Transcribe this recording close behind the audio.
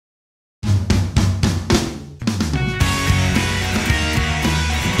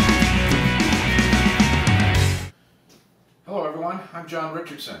everyone, I'm John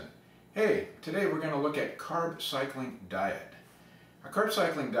Richardson. Hey, today we're going to look at carb-cycling diet. A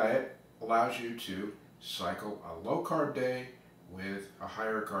carb-cycling diet allows you to cycle a low-carb day with a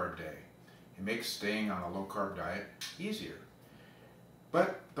higher carb day. It makes staying on a low-carb diet easier.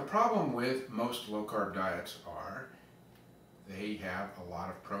 But the problem with most low-carb diets are they have a lot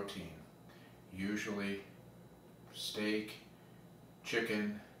of protein, usually steak,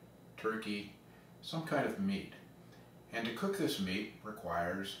 chicken, turkey, some kind of meat. And to cook this meat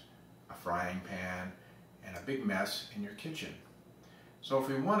requires a frying pan and a big mess in your kitchen. So if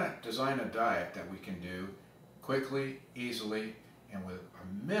we want to design a diet that we can do quickly, easily, and with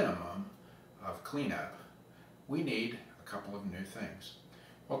a minimum of cleanup, we need a couple of new things.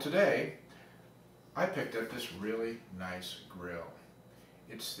 Well, today I picked up this really nice grill.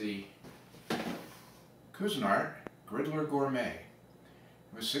 It's the Cuisinart Griddler Gourmet.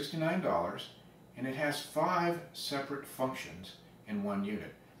 It was $69. And it has 5 separate functions in one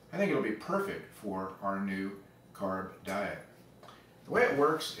unit. I think it'll be perfect for our new carb diet. The way it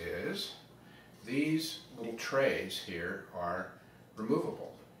works is these little trays here are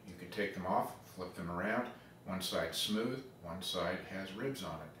removable. You can take them off, flip them around. One side's smooth, one side has ribs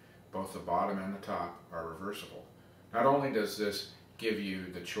on it. Both the bottom and the top are reversible. Not only does this give you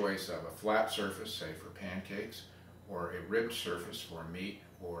the choice of a flat surface, say for pancakes, or a ribbed surface for meat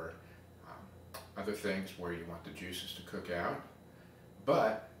or other things where you want the juices to cook out,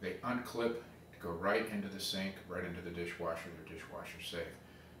 but they unclip to go right into the sink, right into the dishwasher. They're dishwasher safe.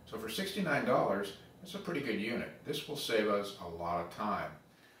 So for $69, it's a pretty good unit. This will save us a lot of time.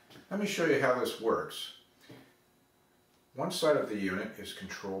 Let me show you how this works. One side of the unit is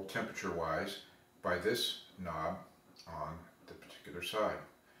controlled temperature-wise by this knob on the particular side.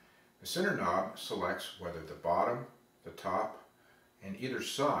 The center knob selects whether the bottom, the top, and either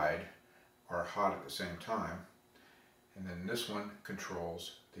side are hot at the same time, and then this one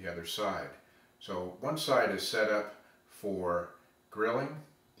controls the other side. So one side is set up for grilling,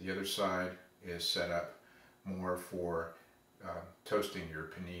 the other side is set up more for toasting your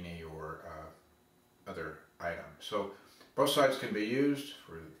panini or other items. So both sides can be used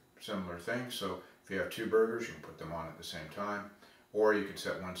for similar things. So if you have 2 burgers, you can put them on at the same time, or you can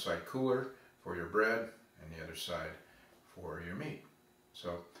set one side cooler for your bread and the other side for your meat.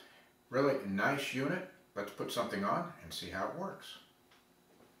 So really nice unit. Let's put something on and see how it works.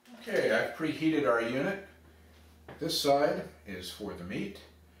 Okay, I've preheated our unit. This side is for the meat.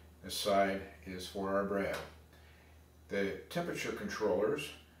 This side is for our bread. The temperature controllers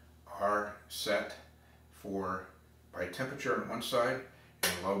are set by temperature on one side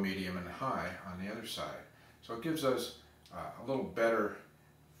and low, medium, and high on the other side. So it gives us a little better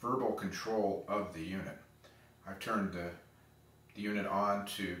verbal control of the unit. I've turned the unit on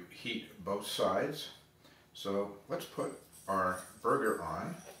to heat both sides. So let's put our burger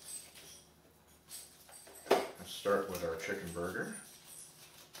on. Let's start with our chicken burger.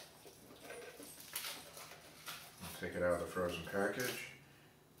 I'll take it out of the frozen package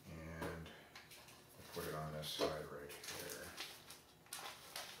and we'll put it on this side right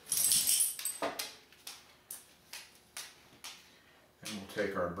here. Then we'll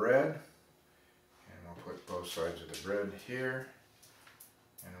take our bread and we'll put both sides of the bread here.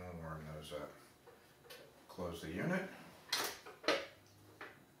 And we'll warm those up. Close the unit,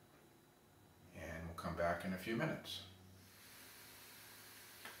 and we'll come back in a few minutes.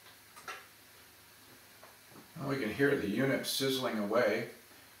 Now we can hear the unit sizzling away.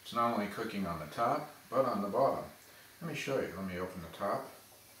 It's not only cooking on the top, but on the bottom. Let me show you. Let me open the top,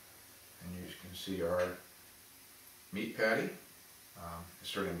 and you can see our meat patty is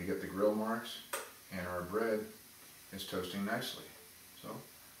starting to get the grill marks, and our bread is toasting nicely. So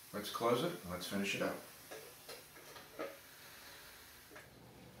let's close it and let's finish it up.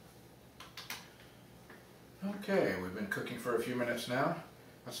 Okay, we've been cooking for a few minutes now.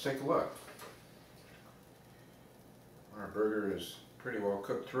 Let's take a look. Our burger is pretty well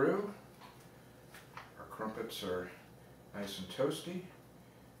cooked through. Our crumpets are nice and toasty.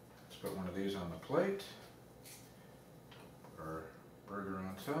 Let's put one of these on the plate. Put our burger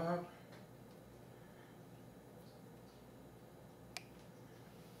on top.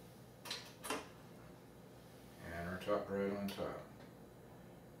 Top bread on top.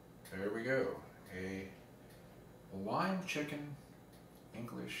 There we go. A lime chicken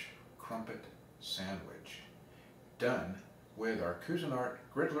English crumpet sandwich done with our Cuisinart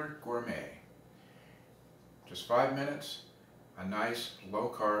Griddler Gourmet. Just 5 minutes, a nice low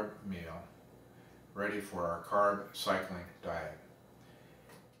carb meal ready for our carb cycling diet.